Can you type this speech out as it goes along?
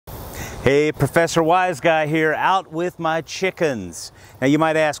Hey, Professor Wise Guy here, out with my chickens. Now you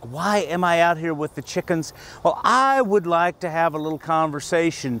might ask, why am I out here with the chickens? Well, I would like to have a little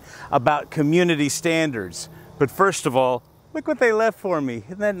conversation about community standards. But first of all, look what they left for me.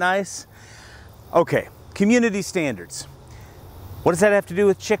 Isn't that nice? Okay, community standards. What does that have to do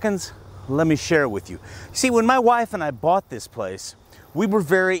with chickens? Let me share it with you. See, when my wife and I bought this place, we were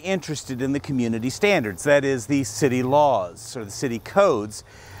very interested in the community standards, that is, the city laws or the city codes,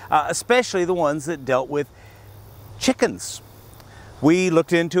 especially the ones that dealt with chickens. We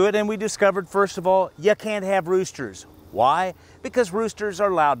looked into it and we discovered, first of all, you can't have roosters. Why? Because roosters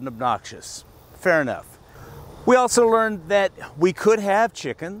are loud and obnoxious. Fair enough. We also learned that we could have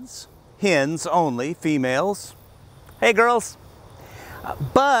chickens, hens only, females. Hey girls.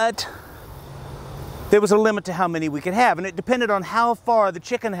 But there was a limit to how many we could have, and it depended on how far the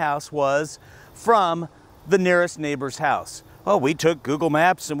chicken house was from the nearest neighbor's house. Well, we took Google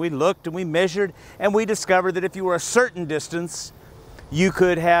Maps and we looked and we measured, and we discovered that if you were a certain distance, you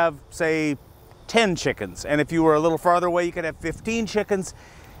could have, say, 10 chickens. And if you were a little farther away, you could have 15 chickens.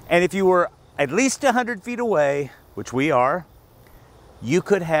 And if you were at least 100 feet away, which we are, you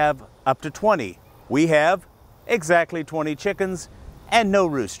could have up to 20. We have exactly 20 chickens and no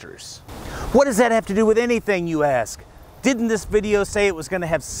roosters. What does that have to do with anything, you ask? Didn't this video say it was going to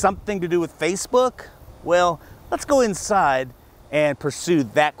have something to do with Facebook? Well, let's go inside and pursue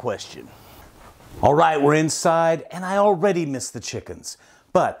that question. All right, we're inside, and I already miss the chickens.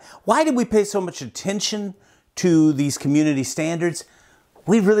 But why did we pay so much attention to these community standards?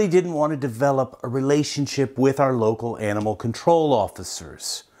 We really didn't want to develop a relationship with our local animal control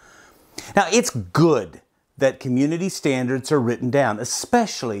officers. Now, it's good that community standards are written down,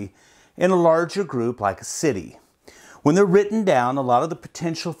 especially in a larger group like a city. When they're written down, a lot of the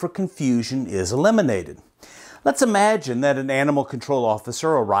potential for confusion is eliminated. Let's imagine that an animal control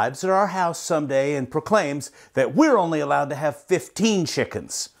officer arrives at our house someday and proclaims that we're only allowed to have 15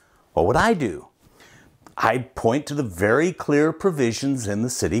 chickens. What would I do? I'd point to the very clear provisions in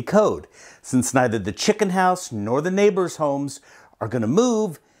the city code. Since neither the chicken house nor the neighbors' homes are going to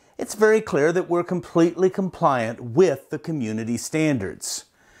move, it's very clear that we're completely compliant with the community standards.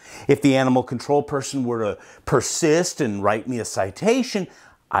 If the animal control person were to persist and write me a citation,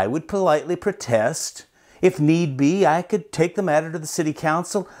 I would politely protest. If need be, I could take the matter to the city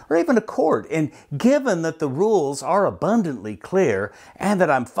council or even a court. And given that the rules are abundantly clear and that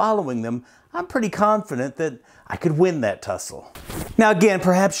I'm following them, I'm pretty confident that I could win that tussle. Now again,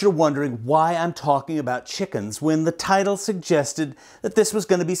 perhaps you're wondering why I'm talking about chickens when the title suggested that this was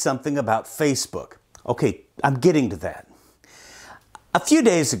going to be something about Facebook. Okay, I'm getting to that. A few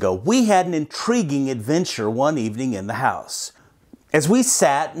days ago, we had an intriguing adventure one evening in the house. As we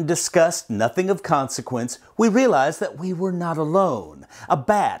sat and discussed nothing of consequence, we realized that we were not alone. A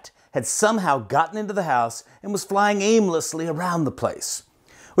bat had somehow gotten into the house and was flying aimlessly around the place.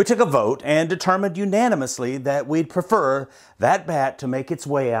 We took a vote and determined unanimously that we'd prefer that bat to make its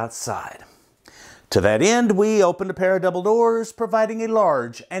way outside. To that end, we opened a pair of double doors, providing a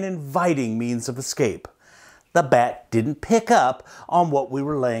large and inviting means of escape. The bat didn't pick up on what we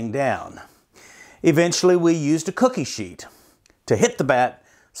were laying down. Eventually, we used a cookie sheet to hit the bat,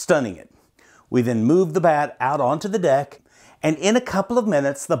 stunning it. We then moved the bat out onto the deck, and in a couple of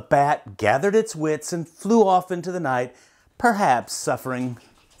minutes, the bat gathered its wits and flew off into the night, perhaps suffering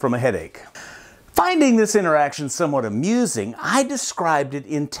from a headache. Finding this interaction somewhat amusing, I described it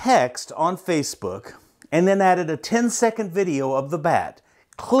in text on Facebook and then added a 10-second video of the bat,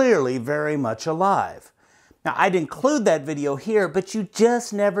 clearly very much alive. Now, I'd include that video here, but you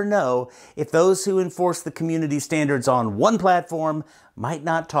just never know if those who enforce the community standards on one platform might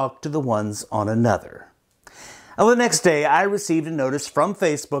not talk to the ones on another. Well, the next day, I received a notice from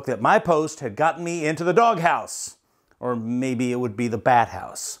Facebook that my post had gotten me into the doghouse, or maybe it would be the bat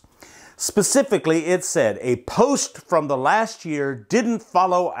house. Specifically, it said, a post from the last year didn't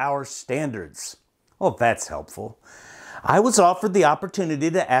follow our standards. Well, that's helpful. I was offered the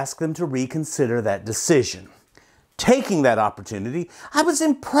opportunity to ask them to reconsider that decision. Taking that opportunity, I was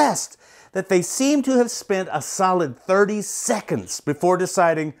impressed that they seemed to have spent a solid 30 seconds before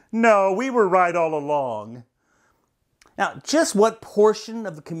deciding, no, we were right all along. Now, just what portion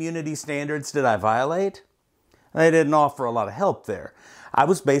of the community standards did I violate? They didn't offer a lot of help there. I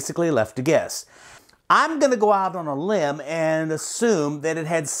was basically left to guess. I'm going to go out on a limb and assume that it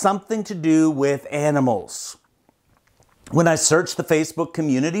had something to do with animals. When I searched the Facebook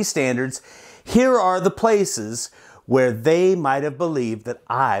community standards, here are the places where they might have believed that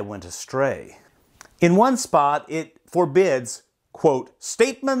I went astray. In one spot, it forbids, quote,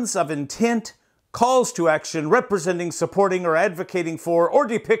 statements of intent calls to action representing, supporting, or advocating for, or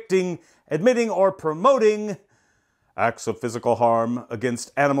depicting, admitting, or promoting acts of physical harm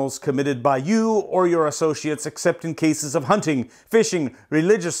against animals committed by you or your associates, except in cases of hunting, fishing,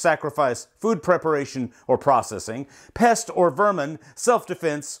 religious sacrifice, food preparation or processing, pest or vermin,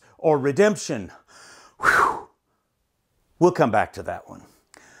 self-defense, or redemption. Whew. We'll come back to that one.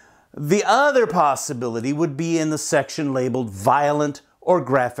 The other possibility would be in the section labeled violent or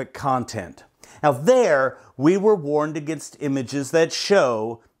graphic content. Now there, we were warned against images that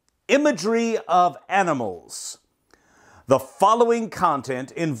show imagery of animals. The following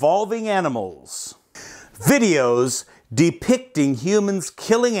content involving animals. Videos depicting humans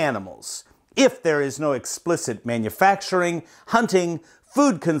killing animals, if there is no explicit manufacturing, hunting,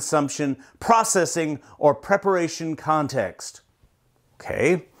 food consumption, processing, or preparation context.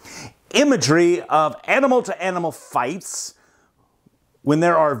 Okay. Imagery of animal-to-animal fights when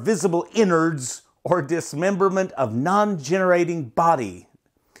there are visible innards or dismemberment of non-generating body.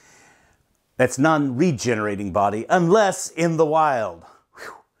 That's non-regenerating body, unless in the wild.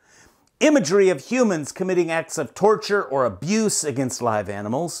 Whew. Imagery of humans committing acts of torture or abuse against live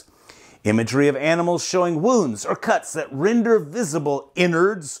animals. Imagery of animals showing wounds or cuts that render visible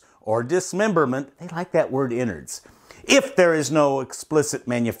innards or dismemberment. They like that word innards. If there is no explicit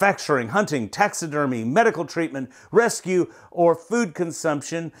manufacturing, hunting, taxidermy, medical treatment, rescue, or food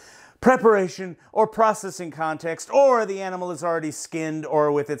consumption, preparation or processing context, or the animal is already skinned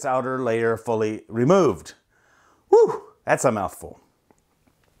or with its outer layer fully removed. Whew, that's a mouthful.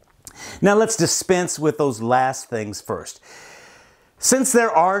 Now let's dispense with those last things first. Since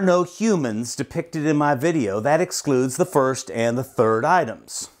there are no humans depicted in my video, that excludes the first and the third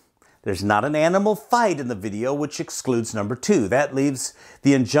items. There's not an animal fight in the video, which excludes number 2. That leaves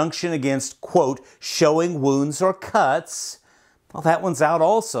the injunction against, quote, showing wounds or cuts. Well, that one's out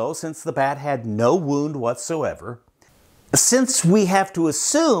also, since the bat had no wound whatsoever. Since we have to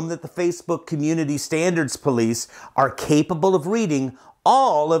assume that the Facebook Community Standards Police are capable of reading,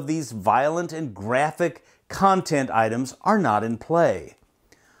 all of these violent and graphic content items are not in play.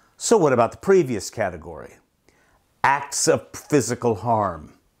 So what about the previous category? Acts of physical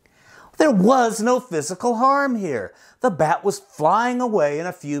harm. There was no physical harm here. The bat was flying away in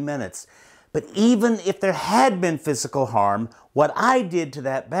a few minutes. But even if there had been physical harm, what I did to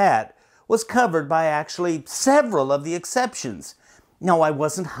that bat was covered by actually several of the exceptions. No, I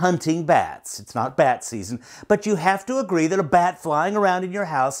wasn't hunting bats. It's not bat season. But you have to agree that a bat flying around in your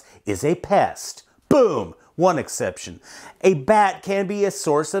house is a pest. Boom! One exception. A bat can be a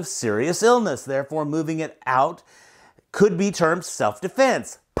source of serious illness. Therefore, moving it out could be termed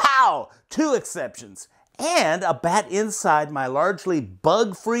self-defense. Pow! 2 exceptions. And a bat inside my largely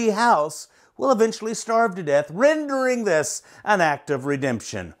bug-free house will eventually starve to death, rendering this an act of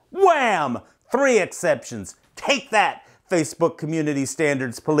redemption. Wham! 3 exceptions. Take that, Facebook Community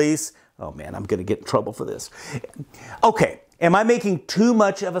Standards Police. Oh man, I'm going to get in trouble for this. Okay, am I making too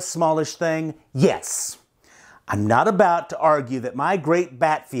much of a smallish thing? Yes. I'm not about to argue that my great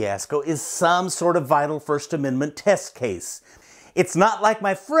bat fiasco is some sort of vital First Amendment test case. It's not like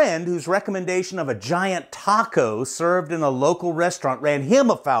my friend whose recommendation of a giant taco served in a local restaurant ran him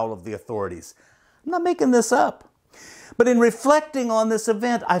afoul of the authorities. I'm not making this up. But in reflecting on this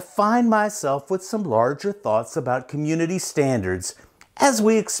event, I find myself with some larger thoughts about community standards as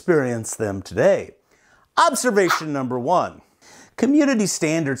we experience them today. Observation number 1. Community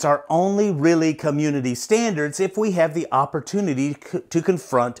standards are only really community standards if we have the opportunity to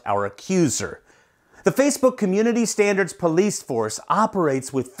confront our accuser. The Facebook Community Standards Police Force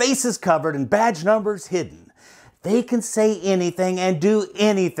operates with faces covered and badge numbers hidden. They can say anything and do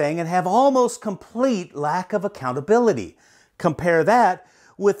anything and have almost complete lack of accountability. Compare that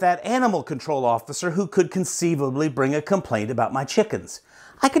with that animal control officer who could conceivably bring a complaint about my chickens.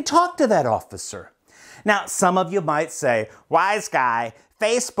 I could talk to that officer. Now, some of you might say, wise guy,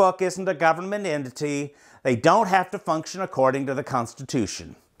 Facebook isn't a government entity. They don't have to function according to the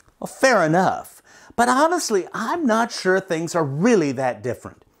Constitution. Well, fair enough. But honestly, I'm not sure things are really that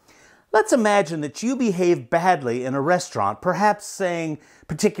different. Let's imagine that you behave badly in a restaurant, perhaps saying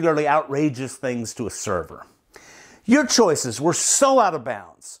particularly outrageous things to a server. Your choices were so out of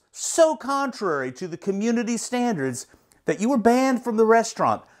bounds, so contrary to the community standards, that you were banned from the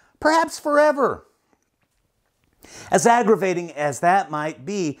restaurant, perhaps forever. As aggravating as that might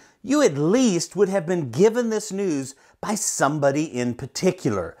be, you at least would have been given this news by somebody in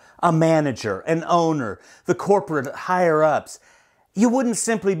particular, a manager, an owner, the corporate higher-ups. You wouldn't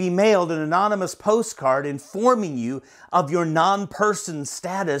simply be mailed an anonymous postcard informing you of your non-person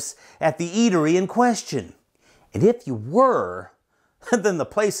status at the eatery in question. And if you were, then the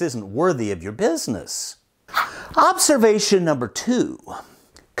place isn't worthy of your business. Observation number 2.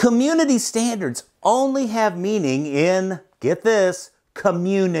 Community standards only have meaning in, get this,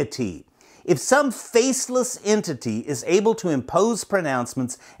 community. If some faceless entity is able to impose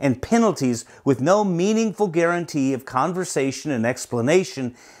pronouncements and penalties with no meaningful guarantee of conversation and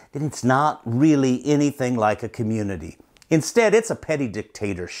explanation, then it's not really anything like a community. Instead, it's a petty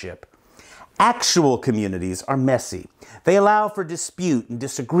dictatorship. Actual communities are messy. They allow for dispute and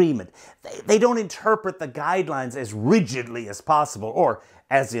disagreement. They don't interpret the guidelines as rigidly as possible, or,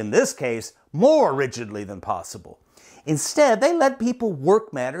 as in this case, more rigidly than possible. Instead, they let people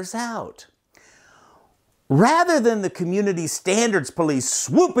work matters out. Rather than the community standards police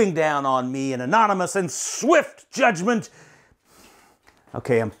swooping down on me in anonymous and swift judgment,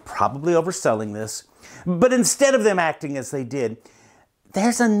 okay, I'm probably overselling this, but instead of them acting as they did,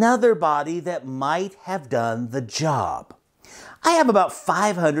 there's another body that might have done the job. I have about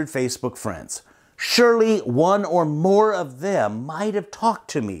 500 Facebook friends. Surely one or more of them might have talked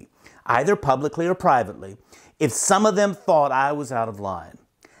to me, either publicly or privately, if some of them thought I was out of line.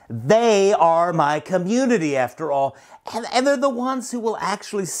 They are my community, after all, and they're the ones who will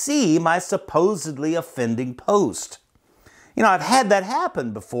actually see my supposedly offending post. You know, I've had that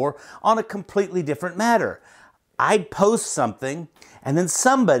happen before on a completely different matter. I'd post something, and then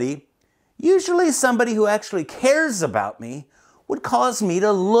somebody, usually somebody who actually cares about me, would cause me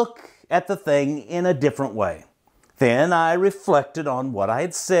to look at the thing in a different way. Then I reflected on what I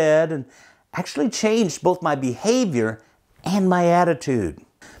had said and actually changed both my behavior and my attitude.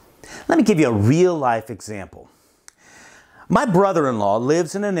 Let me give you a real-life example. My brother-in-law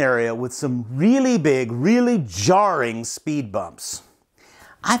lives in an area with some really big, really jarring speed bumps.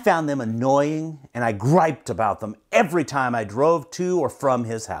 I found them annoying, and I griped about them every time I drove to or from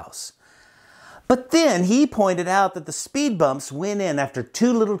his house. But then he pointed out that the speed bumps went in after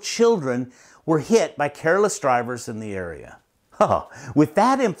 2 little children were hit by careless drivers in the area. With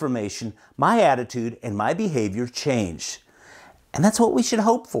that information, my attitude and my behavior changed. And that's what we should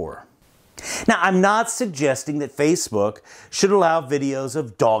hope for. Now, I'm not suggesting that Facebook should allow videos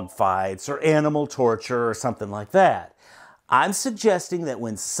of dogfights or animal torture or something like that. I'm suggesting that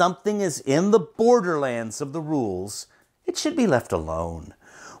when something is in the borderlands of the rules, it should be left alone.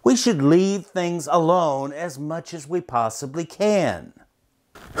 We should leave things alone as much as we possibly can.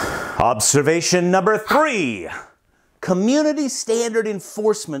 Observation number 3. Community standard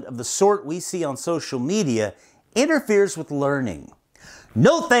enforcement of the sort we see on social media interferes with learning.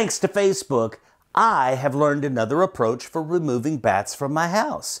 No thanks to Facebook, I have learned another approach for removing bats from my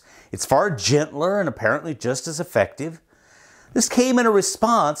house. It's far gentler and apparently just as effective. This came in a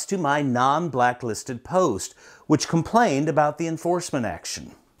response to my non-blacklisted post, which complained about the enforcement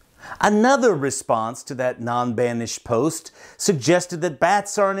action. Another response to that non-banished post suggested that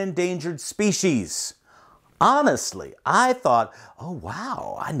bats are an endangered species. Honestly, I thought, oh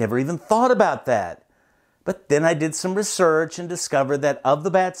wow, I never even thought about that. But then I did some research and discovered that of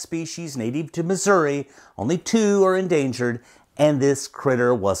the bat species native to Missouri, only 2 are endangered, and this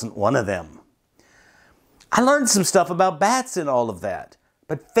critter wasn't one of them. I learned some stuff about bats in all of that,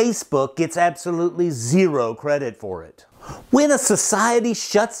 but Facebook gets absolutely 0 credit for it. When a society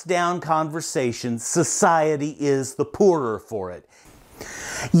shuts down conversation, society is the poorer for it.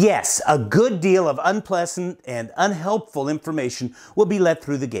 Yes, a good deal of unpleasant and unhelpful information will be let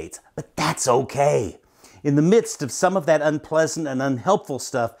through the gates, but that's okay. In the midst of some of that unpleasant and unhelpful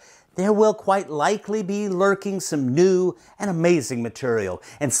stuff, there will quite likely be lurking some new and amazing material.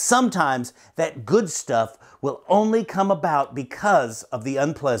 And sometimes that good stuff will only come about because of the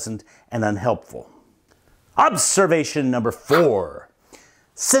unpleasant and unhelpful. Observation number 4.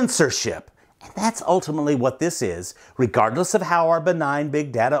 Censorship. And that's ultimately what this is, regardless of how our benign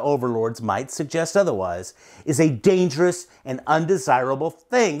big data overlords might suggest otherwise, is a dangerous and undesirable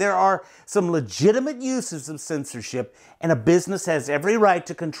thing. There are some legitimate uses of censorship, and a business has every right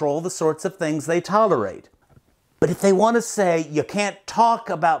to control the sorts of things they tolerate. But if they want to say you can't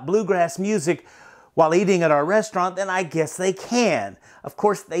talk about bluegrass music while eating at our restaurant, then I guess they can. Of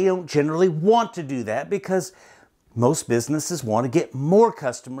course, they don't generally want to do that because most businesses want to get more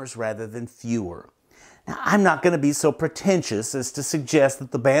customers rather than fewer. Now, I'm not going to be so pretentious as to suggest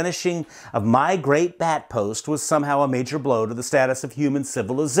that the banishing of my great bat post was somehow a major blow to the status of human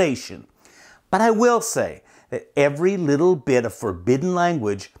civilization. But I will say that every little bit of forbidden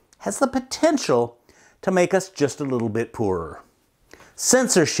language has the potential to make us just a little bit poorer.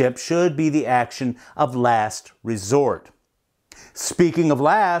 Censorship should be the action of last resort. Speaking of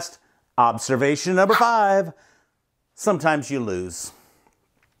last, observation number 5. Sometimes you lose.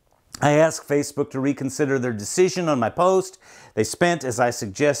 I asked Facebook to reconsider their decision on my post. They spent, as I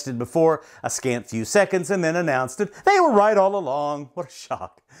suggested before, a scant few seconds and then announced it. They were right all along. What a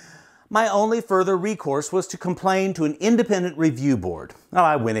shock. My only further recourse was to complain to an independent review board. Now,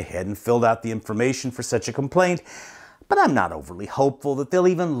 I went ahead and filled out the information for such a complaint, but I'm not overly hopeful that they'll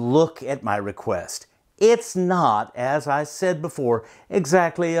even look at my request. It's not, as I said before,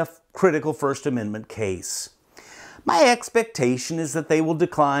 exactly a critical First Amendment case. My expectation is that they will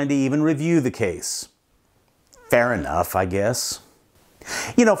decline to even review the case. Fair enough, I guess.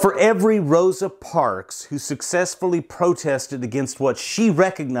 You know, for every Rosa Parks who successfully protested against what she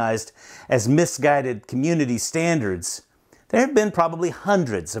recognized as misguided community standards, there have been probably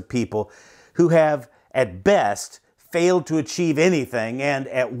hundreds of people who have, at best, failed to achieve anything and,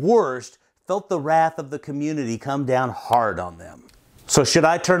 at worst, felt the wrath of the community come down hard on them. So should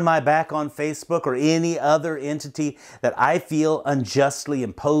I turn my back on Facebook or any other entity that I feel unjustly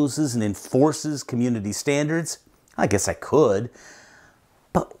imposes and enforces community standards? I guess I could.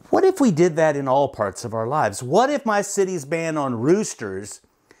 But what if we did that in all parts of our lives? What if my city's ban on roosters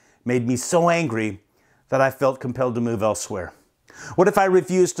made me so angry that I felt compelled to move elsewhere? What if I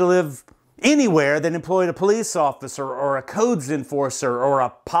refused to live anywhere that employed a police officer or a codes enforcer or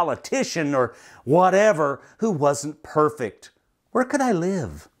a politician or whatever who wasn't perfect? Where could I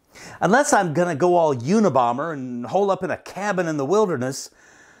live? Unless I'm going to go all Unabomber and hole up in a cabin in the wilderness,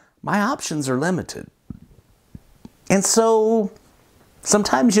 my options are limited. And so,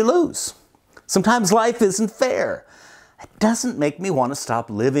 sometimes you lose. Sometimes life isn't fair. It doesn't make me want to stop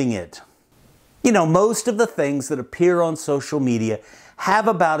living it. You know, most of the things that appear on social media have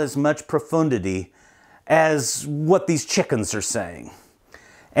about as much profundity as what these chickens are saying.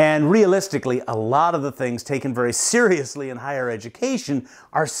 And realistically, a lot of the things taken very seriously in higher education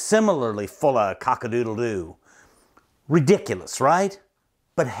are similarly full of cock-a-doodle-doo. Ridiculous, right?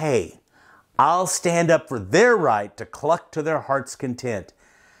 But hey, I'll stand up for their right to cluck to their heart's content.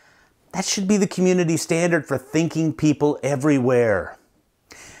 That should be the community standard for thinking people everywhere.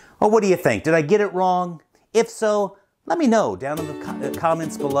 Well, what do you think? Did I get it wrong? If so, let me know down in the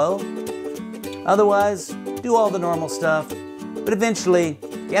comments below. Otherwise, do all the normal stuff, but eventually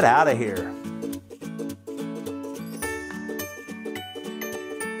get out of here.